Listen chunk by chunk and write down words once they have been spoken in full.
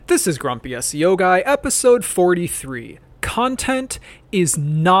This is Grumpy SEO Guy, episode 43. Content is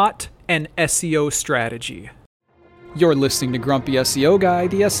not an SEO strategy. You're listening to Grumpy SEO Guy,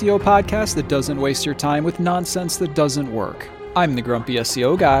 the SEO podcast that doesn't waste your time with nonsense that doesn't work. I'm the Grumpy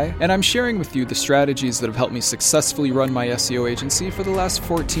SEO Guy, and I'm sharing with you the strategies that have helped me successfully run my SEO agency for the last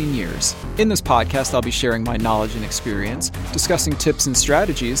 14 years. In this podcast, I'll be sharing my knowledge and experience, discussing tips and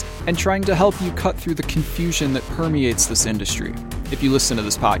strategies, and trying to help you cut through the confusion that permeates this industry. If you listen to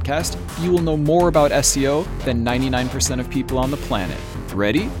this podcast, you will know more about SEO than 99% of people on the planet.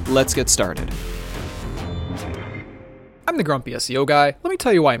 Ready? Let's get started. I'm the Grumpy SEO Guy. Let me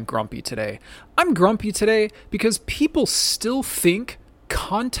tell you why I'm grumpy today. I'm grumpy today because people still think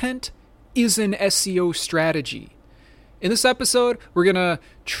content is an SEO strategy. In this episode, we're going to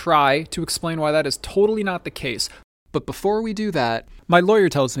try to explain why that is totally not the case. But before we do that, my lawyer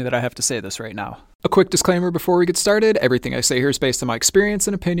tells me that I have to say this right now. A quick disclaimer before we get started, everything I say here is based on my experience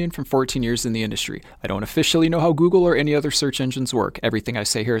and opinion from 14 years in the industry. I don't officially know how Google or any other search engines work. Everything I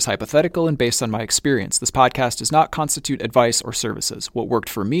say here is hypothetical and based on my experience. This podcast does not constitute advice or services. What worked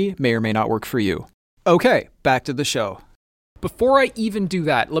for me may or may not work for you. Okay, back to the show. Before I even do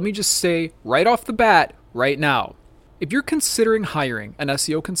that, let me just say right off the bat, right now, if you're considering hiring an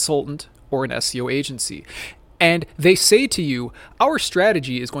SEO consultant or an SEO agency, and they say to you, our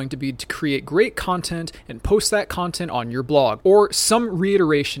strategy is going to be to create great content and post that content on your blog, or some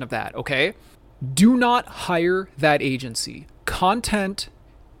reiteration of that, okay? Do not hire that agency. Content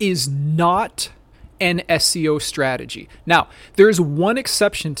is not an SEO strategy. Now, there's one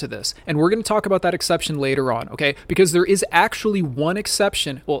exception to this, and we're going to talk about that exception later on, okay? Because there is actually one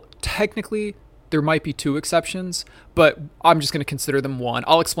exception. Well, technically, there might be two exceptions, but I'm just going to consider them one.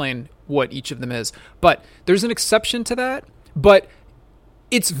 I'll explain what each of them is. But there's an exception to that, but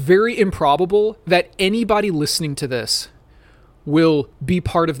it's very improbable that anybody listening to this will be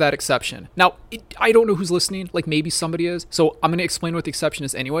part of that exception. Now, I don't know who's listening, like maybe somebody is, so I'm going to explain what the exception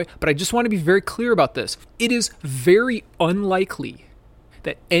is anyway, but I just want to be very clear about this. It is very unlikely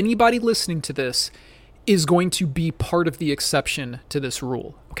that anybody listening to this is going to be part of the exception to this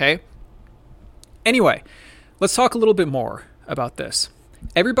rule, okay? Anyway, let's talk a little bit more about this.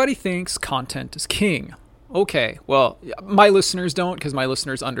 Everybody thinks content is king. Okay, well, my listeners don't because my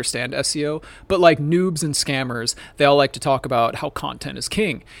listeners understand SEO, but like noobs and scammers, they all like to talk about how content is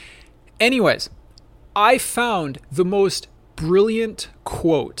king. Anyways, I found the most brilliant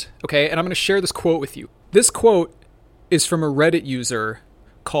quote, okay, and I'm going to share this quote with you. This quote is from a Reddit user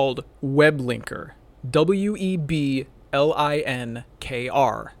called Weblinker, Weblinkr.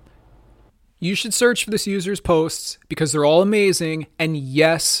 You should search for this user's posts because they're all amazing. And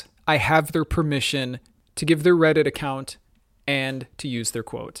yes, I have their permission to give their Reddit account and to use their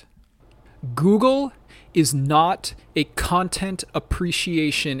quote. Google is not a content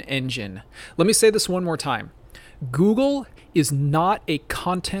appreciation engine. Let me say this one more time. Google is not a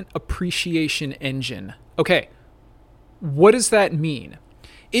content appreciation engine. Okay, what does that mean?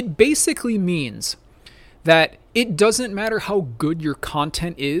 It basically means that it doesn't matter how good your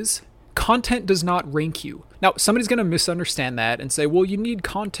content is. Content does not rank you. Now, somebody's going to misunderstand that and say, well, you need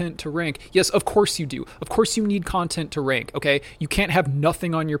content to rank. Yes, of course you do. Of course you need content to rank, okay? You can't have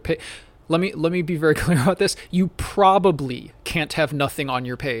nothing on your page. Let me be very clear about this. You probably can't have nothing on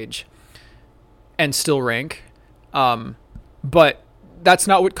your page and still rank. But that's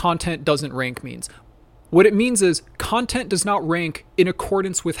not what content doesn't rank means. What it means is content does not rank in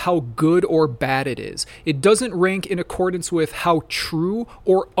accordance with how good or bad it is. It doesn't rank in accordance with how true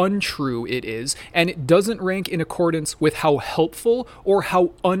or untrue it is, and it doesn't rank in accordance with how helpful or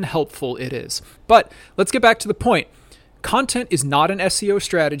how unhelpful it is. But let's get back to the point. Content is not an SEO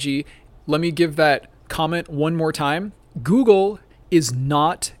strategy. Let me give that comment one more time. Google is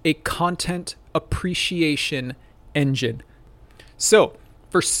not a content appreciation engine. So,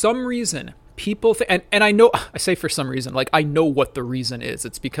 for some reason, people and I know, I say for some reason, like I know what the reason is.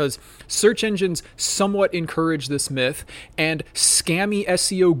 It's because search engines somewhat encourage this myth, and scammy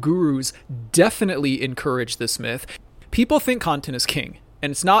SEO gurus definitely encourage this myth. People think content is king, and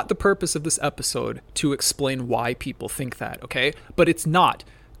it's not the purpose of this episode to explain why people think that, okay? But it's not.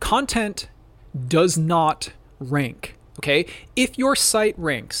 Content does not rank, okay? If your site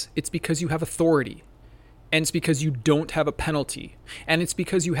ranks, it's because you have authority. And it's because you don't have a penalty. And it's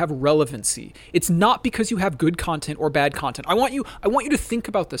because you have relevancy. It's not because you have good content or bad content. I want you to think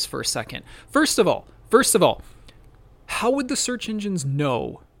about this for a second. First of all, how would the search engines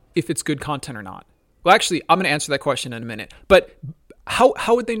know if it's good content or not? Well, actually, I'm going to answer that question in a minute. But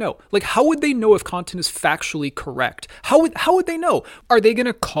How would they know? Like, how would they know if content is factually correct? How would they know? Are they going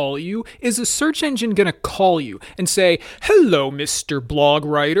to call you? Is a search engine going to call you and say, "Hello, Mr. Blog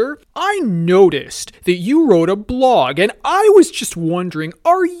Writer. I noticed that you wrote a blog and I was just wondering,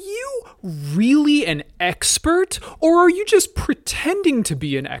 are you really an expert or are you just pretending to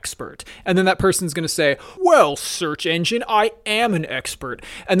be an expert?" And then that person's going to say, "Well, search engine, I am an expert."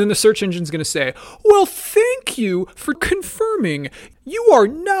 And then the search engine's going to say, "Well, thank you for confirming. You are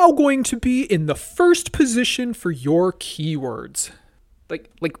now going to be in the first position for your keywords."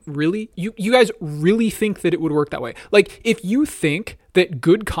 Like really? You guys really think that it would work that way? Like, if you think that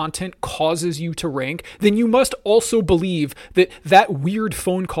good content causes you to rank, then you must also believe that that weird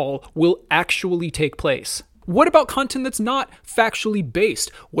phone call will actually take place. What about content that's not factually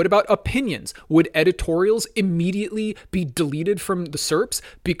based? What about opinions? Would editorials immediately be deleted from the SERPs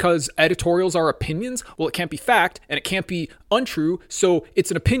because editorials are opinions? Well, it can't be fact and it can't be untrue, so it's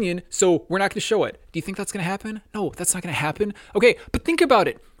an opinion, so we're not going to show it. Do you think that's going to happen? No, that's not going to happen. Okay, but think about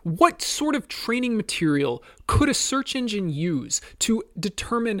it. What sort of training material could a search engine use to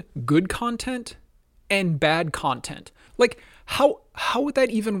determine good content and bad content? Like, how would that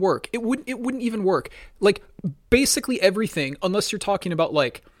even work? It wouldn't even work. Like, basically everything, unless you're talking about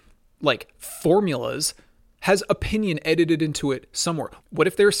like formulas, has opinion edited into it somewhere. What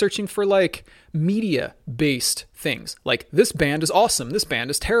if they're searching for like media-based things? Like, this band is awesome, this band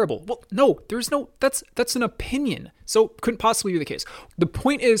is terrible. Well, no, that's an opinion. So couldn't possibly be the case. The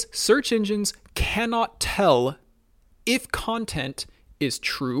point is, search engines cannot tell if content is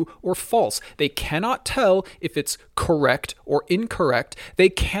true or false. They cannot tell if it's correct or incorrect. They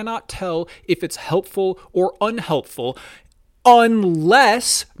cannot tell if it's helpful or unhelpful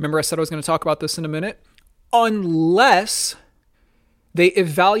unless, remember I said I was going to talk about this in a minute, unless they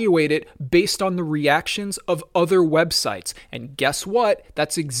evaluate it based on the reactions of other websites. And guess what?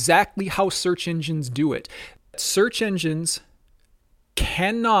 That's exactly how search engines do it. Search engines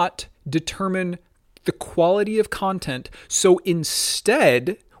cannot determine the quality of content. So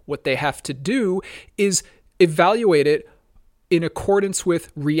instead, what they have to do is evaluate it in accordance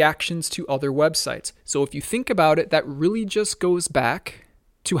with reactions to other websites. So if you think about it, that really just goes back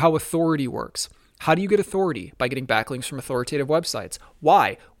to how authority works. How do you get authority? By getting backlinks from authoritative websites.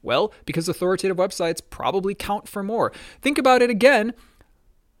 Why? Well, because authoritative websites probably count for more. Think about it again.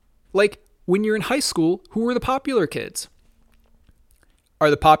 Like, when you're in high school, who were the popular kids? Are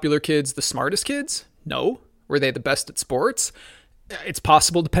the popular kids the smartest kids? No. Were they the best at sports? It's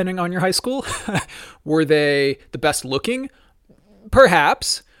possible, depending on your high school. Were they the best looking?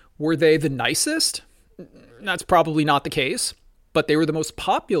 Perhaps. Were they the nicest? That's probably not the case. But they were the most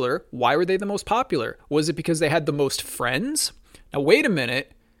popular. Why were they the most popular? Was it because they had the most friends? Now, wait a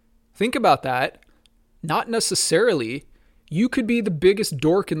minute. Think about that. Not necessarily. You could be the biggest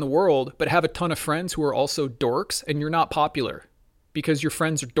dork in the world, but have a ton of friends who are also dorks, and you're not popular because your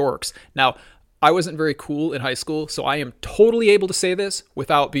friends are dorks. Now, I wasn't very cool in high school, so I am totally able to say this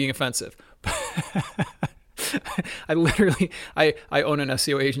without being offensive. I own an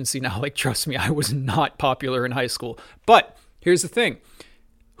SEO agency now. Like, trust me, I was not popular in high school. But here's the thing.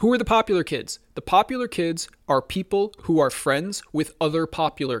 Who are the popular kids? The popular kids are people who are friends with other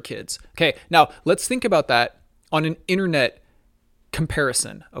popular kids. Okay, now let's think about that on an internet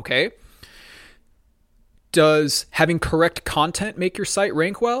comparison, okay? Does having correct content make your site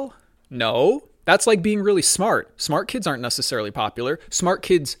rank well? No. That's like being really smart. Smart kids aren't necessarily popular. Smart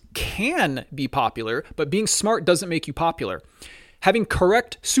kids can be popular, but being smart doesn't make you popular. Having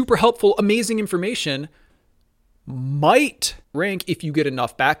correct, super helpful, amazing information might rank if you get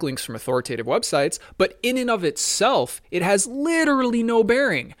enough backlinks from authoritative websites, but in and of itself, it has literally no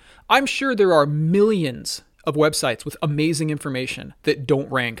bearing. I'm sure there are millions of websites with amazing information that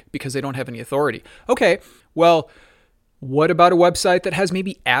don't rank because they don't have any authority. Okay, well, what about a website that has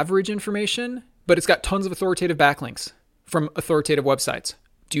maybe average information, but it's got tons of authoritative backlinks from authoritative websites?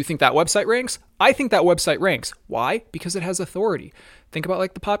 Do you think that website ranks? I think that website ranks. Why? Because it has authority. Think about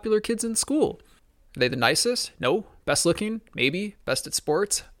like the popular kids in school. Are they the nicest? No. Best looking? Maybe. Best at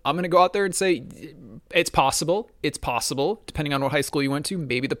sports? I'm going to go out there and say it's possible. It's possible. Depending on what high school you went to,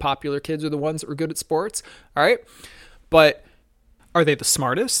 maybe the popular kids are the ones that were good at sports. All right. But are they the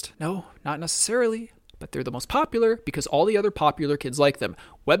smartest? No, not necessarily. But they're the most popular because all the other popular kids like them.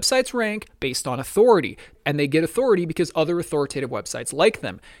 Websites rank based on authority, and they get authority because other authoritative websites like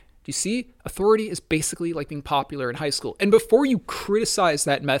them. Do you see? Authority is basically like being popular in high school. And before you criticize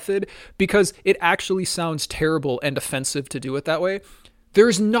that method, because it actually sounds terrible and offensive to do it that way,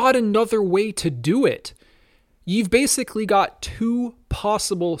 there's not another way to do it. you've basically got two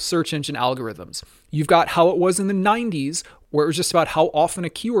possible search engine algorithms. You've got how it was in the 90s, where it was just about how often a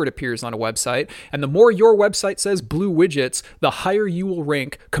keyword appears on a website. And the more your website says blue widgets, the higher you will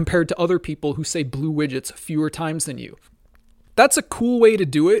rank compared to other people who say blue widgets fewer times than you. That's a cool way to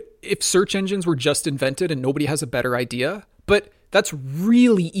do it if search engines were just invented and nobody has a better idea, but that's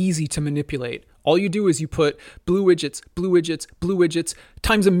really easy to manipulate. All you do is you put blue widgets, blue widgets, blue widgets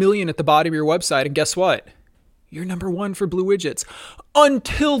times 1,000,000 at the bottom of your website, and guess what? You're number one for blue widgets.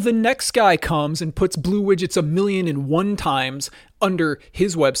 Until the next guy comes and puts blue widgets 1,000,001 times under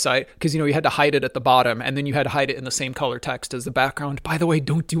his website, because you had to hide it at the bottom, and then you had to hide it in the same color text as the background. By the way,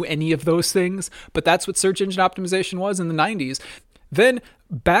 don't do any of those things, but that's what search engine optimization was in the 90s. Then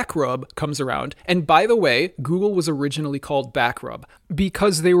Backrub comes around, and by the way, Google was originally called Backrub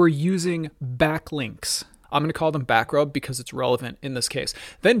because they were using backlinks. I'm going to call them Backrub because it's relevant in this case.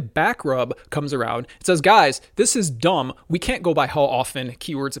 Then Backrub comes around and says, guys, this is dumb. We can't go by how often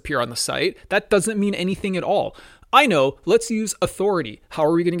keywords appear on the site. That doesn't mean anything at all. I know, let's use authority. How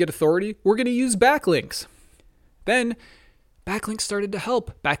are we going to get authority? We're going to use backlinks. Then backlinks started to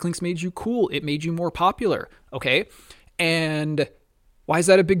help. Backlinks made you cool. It made you more popular. Okay. And why is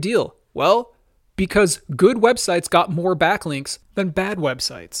that a big deal? Well, because good websites got more backlinks than bad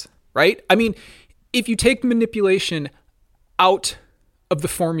websites, right? I mean, if you take manipulation out of the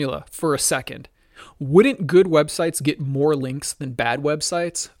formula for a second, wouldn't good websites get more links than bad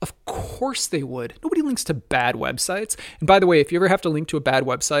websites? Of course they would. Nobody links to bad websites. And by the way, if you ever have to link to a bad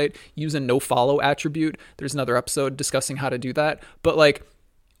website, use a nofollow attribute. There's another episode discussing how to do that. But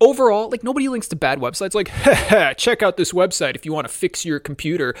overall, nobody links to bad websites. Check out this website if you want to fix your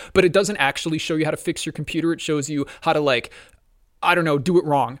computer. But it doesn't actually show you how to fix your computer. It shows you how to do it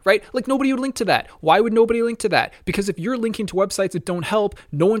wrong, right? Nobody would link to that. Why would nobody link to that? Because if you're linking to websites that don't help,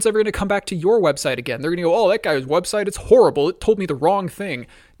 no one's ever going to come back to your website again. They're going to go, oh, that guy's website, it's horrible. It told me the wrong thing.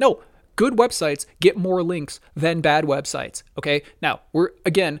 No, good websites get more links than bad websites, okay? Now, we're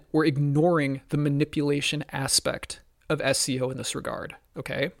ignoring the manipulation aspect of SEO in this regard,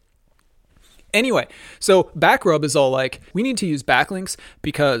 okay? Anyway, so Backrub is all we need to use backlinks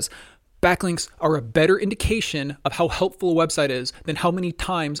because backlinks are a better indication of how helpful a website is than how many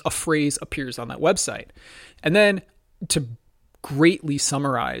times a phrase appears on that website. And then to greatly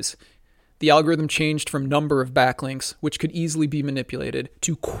summarize, the algorithm changed from number of backlinks, which could easily be manipulated,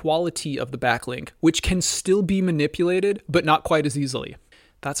 to quality of the backlink, which can still be manipulated, but not quite as easily.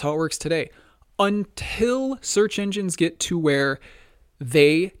 That's how it works today. Until search engines get to where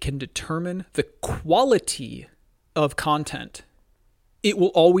they can determine the quality of content, it will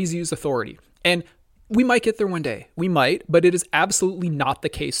always use authority. And we might get there one day. We might, but it is absolutely not the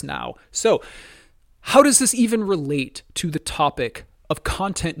case now. So how does this even relate to the topic of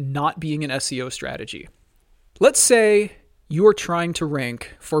content not being an SEO strategy? Let's say you are trying to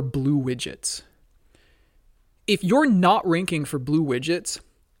rank for blue widgets. If you're not ranking for blue widgets,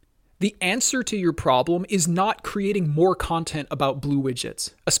 the answer to your problem is not creating more content about blue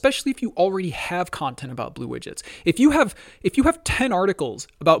widgets, especially if you already have content about blue widgets. If you have 10 articles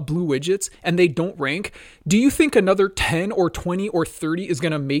about blue widgets and they don't rank, do you think another 10 or 20 or 30 is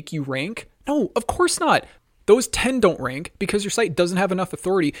going to make you rank? No, of course not. Those 10 don't rank because your site doesn't have enough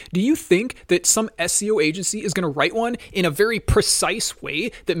authority. Do you think that some SEO agency is going to write one in a very precise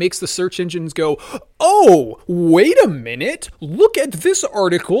way that makes the search engines go, oh, wait a minute, look at this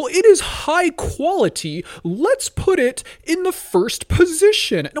article. It is high quality. Let's put it in the first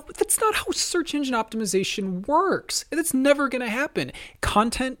position. No, that's not how search engine optimization works. That's never going to happen.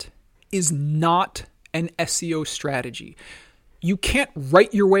 Content is not an SEO strategy. You can't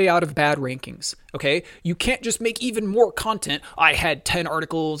write your way out of bad rankings, okay? You can't just make even more content. I had 10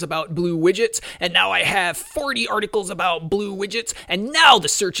 articles about blue widgets, and now I have 40 articles about blue widgets, and now the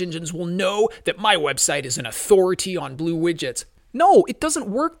search engines will know that my website is an authority on blue widgets. No, it doesn't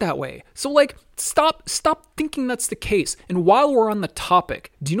work that way. So stop thinking that's the case. And while we're on the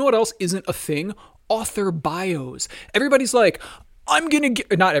topic, do you know what else isn't a thing? Author bios. Everybody's like, I'm going to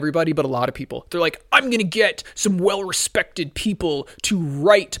get, not everybody, but a lot of people, they're like, I'm going to get some well-respected people to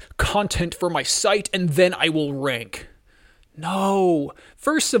write content for my site and then I will rank. No.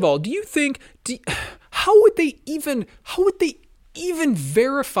 First of all, how would they even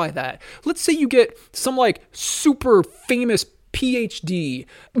verify that? Let's say you get some super famous PhD,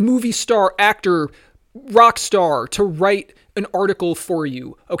 movie star, actor, rock star to write an article for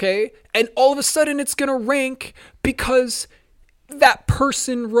you, okay? And all of a sudden it's going to rank because that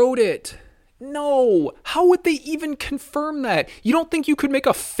person wrote it. No. How would they even confirm that? You don't think you could make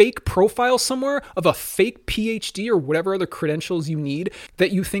a fake profile somewhere of a fake PhD or whatever other credentials you need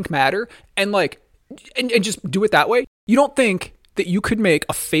that you think matter and and just do it that way. You don't think that you could make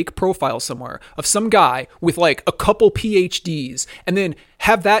a fake profile somewhere of some guy with like a couple PhDs and then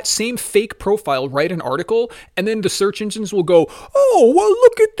have that same fake profile write an article, and then the search engines will go, oh, well,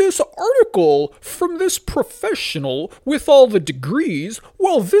 look at this article from this professional with all the degrees.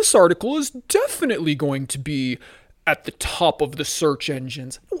 Well, this article is definitely going to be at the top of the search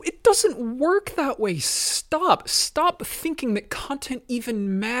engines. No, it doesn't work that way. Stop thinking that content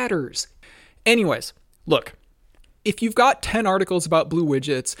even matters. Anyways, look, if you've got 10 articles about blue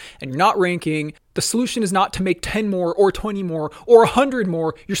widgets and you're not ranking, the solution is not to make 10 more or 20 more or 100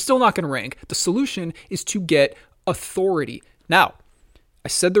 more. You're still not going to rank. The solution is to get authority. Now, I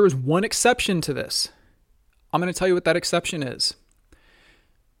said there was one exception to this. I'm going to tell you what that exception is.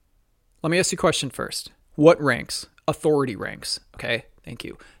 Let me ask you a question first. What ranks? Authority ranks. Okay, thank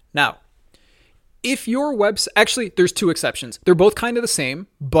you. Now, if your website, actually, there's two exceptions. They're both kind of the same,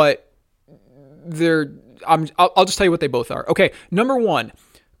 but I'll just tell you what they both are. Okay, number one,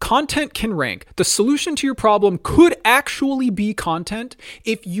 content can rank. The solution to your problem could actually be content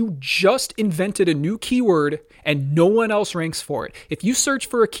if you just invented a new keyword and no one else ranks for it. If you search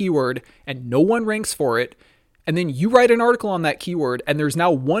for a keyword and no one ranks for it, and then you write an article on that keyword and there's now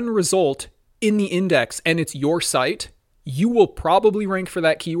one result in the index and it's your site, you will probably rank for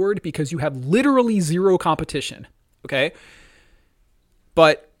that keyword because you have literally zero competition. Okay?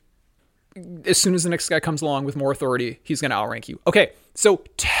 But as soon as the next guy comes along with more authority, he's going to outrank you. Okay, so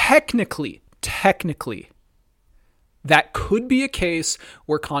technically, that could be a case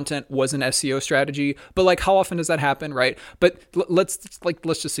where content was an SEO strategy, but like how often does that happen, right? But let's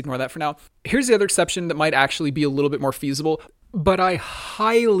just ignore that for now. Here's the other exception that might actually be a little bit more feasible, but I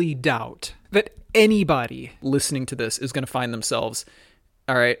highly doubt that anybody listening to this is going to find themselves,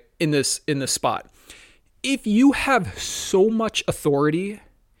 all right, in this spot. If you have so much authority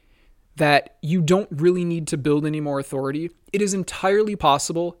that you don't really need to build any more authority, it is entirely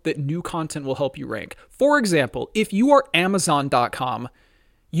possible that new content will help you rank. For example, if you are Amazon.com,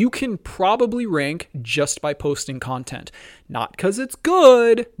 you can probably rank just by posting content. Not because it's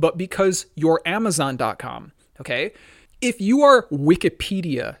good, but because you're Amazon.com, okay? If you are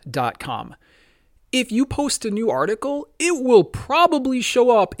Wikipedia.com, if you post a new article, it will probably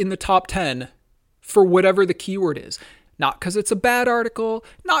show up in the top 10 for whatever the keyword is. Not because it's a bad article,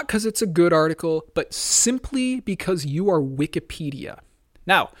 not because it's a good article, but simply because you are Wikipedia.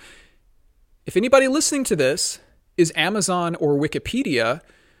 Now, if anybody listening to this is Amazon or Wikipedia,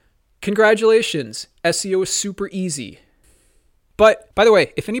 congratulations. SEO is super easy. But by the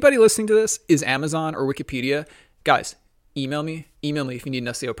way, if anybody listening to this is Amazon or Wikipedia, guys, email me if you need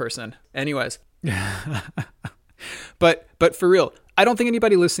an SEO person. Anyways. But for real, I don't think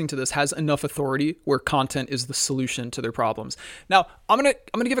anybody listening to this has enough authority where content is the solution to their problems. Now, I'm gonna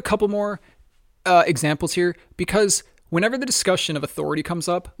give a couple more examples here, because whenever the discussion of authority comes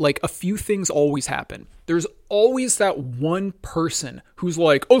up, like a few things always happen. There's always that one person who's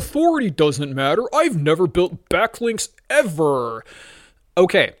like, authority doesn't matter. I've never built backlinks ever.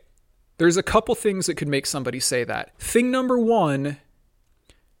 Okay, there's a couple things that could make somebody say that. Thing number one,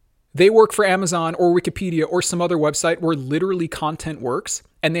 they work for Amazon or Wikipedia or some other website where literally content works,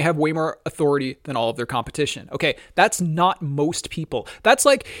 and they have way more authority than all of their competition. Okay, that's not most people. That's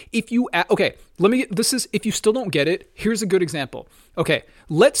like if you, if you still don't get it, here's a good example. Okay,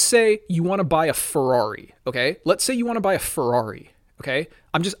 let's say you want to buy a Ferrari. Okay, let's say you want to buy a Ferrari. Okay,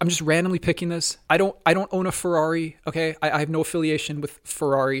 I'm just randomly picking this. I don't own a Ferrari. Okay, I have no affiliation with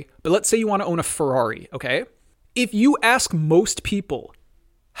Ferrari, but let's say you want to own a Ferrari. Okay, if you ask most people,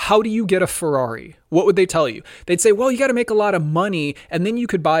 how do you get a Ferrari? What would they tell you? They'd say, well, you got to make a lot of money and then you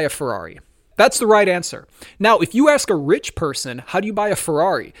could buy a Ferrari. That's the right answer. Now, if you ask a rich person, how do you buy a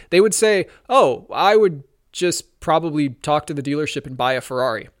Ferrari? They would say, oh, I would just probably talk to the dealership and buy a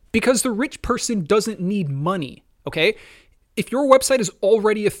Ferrari. Because the rich person doesn't need money, okay? If your website is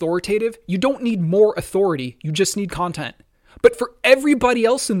already authoritative, you don't need more authority. You just need content. But for everybody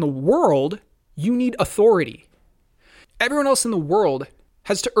else in the world, you need authority. Everyone else in the world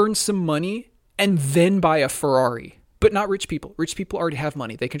has to earn some money and then buy a Ferrari, but not rich people. Rich people already have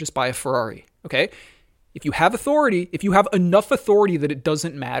money. They can just buy a Ferrari, okay? If you have authority, if you have enough authority that it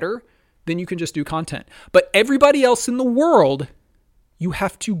doesn't matter, then you can just do content. But everybody else in the world, you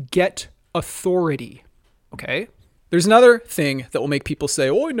have to get authority, okay? There's another thing that will make people say,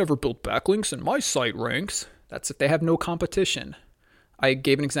 oh, I never built backlinks and my site ranks. That's if they have no competition. I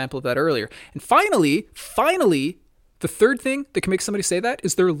gave an example of that earlier. And finally, the third thing that can make somebody say that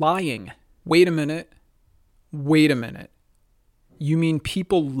is they're lying. Wait a minute. You mean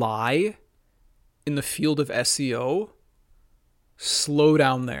people lie in the field of SEO? Slow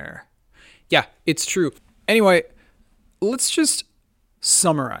down there. Yeah, it's true. Anyway, let's just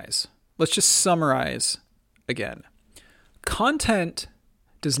summarize. Let's just summarize again. Content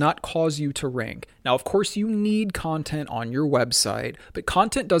does not cause you to rank. Now, of course, you need content on your website, but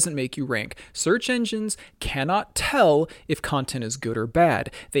content doesn't make you rank. Search engines cannot tell if content is good or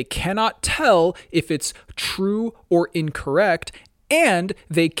bad. They cannot tell if it's true or incorrect, and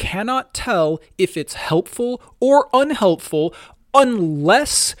they cannot tell if it's helpful or unhelpful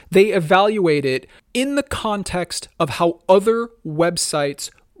unless they evaluate it in the context of how other websites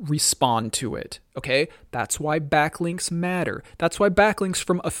respond to it. Okay? That's why backlinks matter. That's why backlinks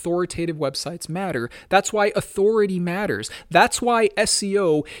from authoritative websites matter. That's why authority matters. That's why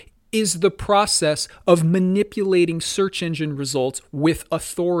SEO is the process of manipulating search engine results with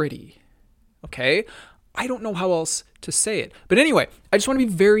authority. Okay? I don't know how else to say it. But anyway, I just want to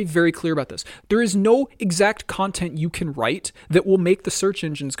be very, very clear about this. There is no exact content you can write that will make the search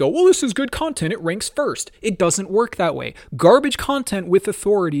engines go, well, this is good content. It ranks first. It doesn't work that way. Garbage content with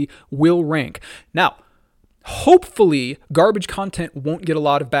authority will rank. Now, hopefully, garbage content won't get a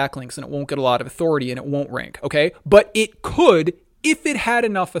lot of backlinks and it won't get a lot of authority and it won't rank, okay? But it could if it had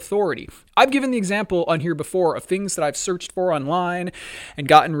enough authority. I've given the example on here before of things that I've searched for online and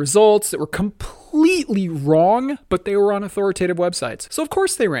gotten results that were completely wrong, but they were on authoritative websites. So of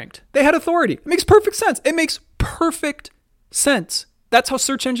course they ranked. They had authority. It makes perfect sense. It makes perfect sense. That's how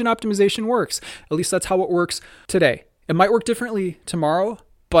search engine optimization works. At least that's how it works today. It might work differently tomorrow,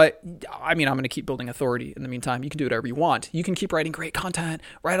 but I mean, I'm going to keep building authority in the meantime. You can do whatever you want. You can keep writing great content,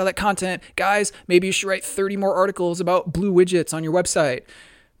 write all that content. Guys, maybe you should write 30 more articles about blue widgets on your website.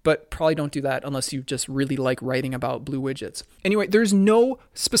 But probably don't do that unless you just really like writing about blue widgets. Anyway, there's no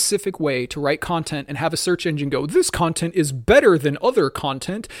specific way to write content and have a search engine go, this content is better than other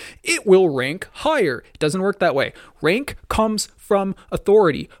content. It will rank higher. It doesn't work that way. Rank comes from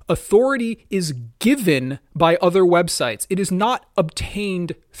authority. Authority is given by other websites. It is not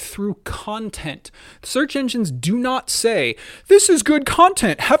obtained through content. Search engines do not say, this is good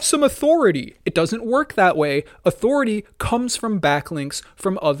content, have some authority. It doesn't work that way. Authority comes from backlinks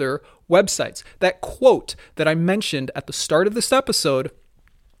from other websites. That quote that I mentioned at the start of this episode,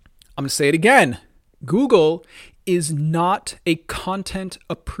 I'm going to say it again. Google is not a content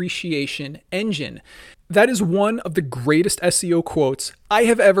appreciation engine. That is one of the greatest SEO quotes I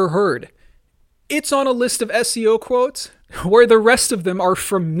have ever heard. It's on a list of SEO quotes where the rest of them are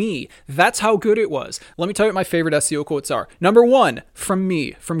from me. That's how good it was. Let me tell you what my favorite SEO quotes are. Number 1, from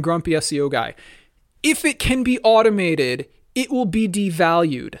me, from Grumpy SEO Guy. If it can be automated, it will be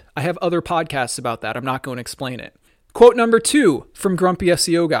devalued. I have other podcasts about that. I'm not going to explain it. Quote number 2, from Grumpy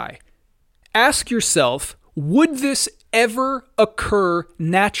SEO Guy. Ask yourself, would this ever occur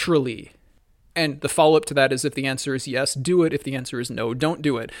naturally? And the follow-up to that is if the answer is yes, do it. If the answer is no, don't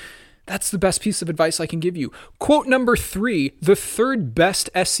do it. That's the best piece of advice I can give you. Quote number 3, the third best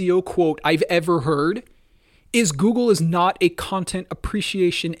SEO quote I've ever heard is Google is not a content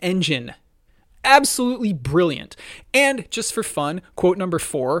appreciation engine. Absolutely brilliant. And just for fun, quote number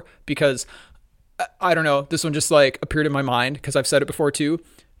 4, because I don't know, this one just like appeared in my mind because I've said it before too.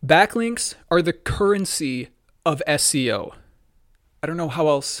 Backlinks are the currency of SEO. I don't know how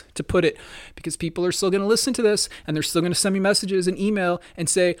else to put it because people are still going to listen to this and they're still going to send me messages and email and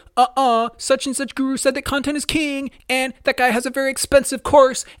say, such and such guru said that content is king and that guy has a very expensive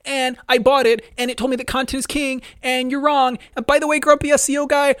course and I bought it and it told me that content is king and you're wrong. And by the way, Grumpy SEO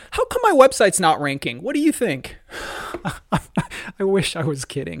Guy, how come my website's not ranking? What do you think? I wish I was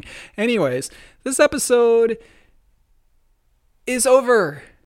kidding. Anyways, this episode is over.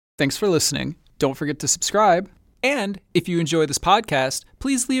 Thanks for listening. Don't forget to subscribe. And if you enjoy this podcast,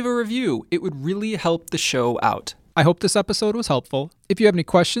 please leave a review. It would really help the show out. I hope this episode was helpful. If you have any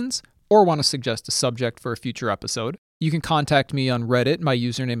questions or want to suggest a subject for a future episode, you can contact me on Reddit. My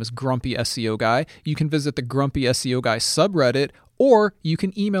username is Grumpy SEO Guy. You can visit the Grumpy SEO Guy subreddit, or you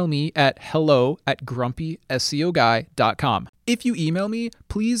can email me at hello@grumpyseoguy.com. If you email me,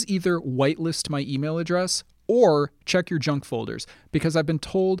 please either whitelist my email address or check your junk folders, because I've been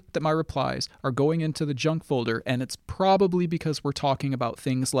told that my replies are going into the junk folder, and it's probably because we're talking about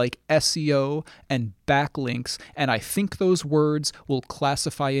things like SEO and backlinks, and I think those words will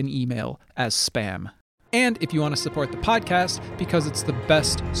classify an email as spam. And if you want to support the podcast, because it's the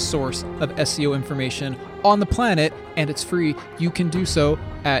best source of SEO information on the planet, and it's free, you can do so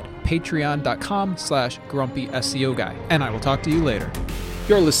at patreon.com/Grumpy SEO Guy. And I will talk to you later.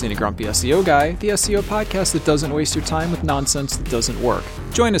 You're listening to Grumpy SEO Guy, the SEO podcast that doesn't waste your time with nonsense that doesn't work.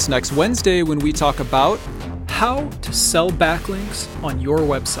 Join us next Wednesday when we talk about how to sell backlinks on your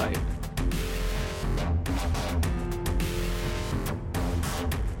website.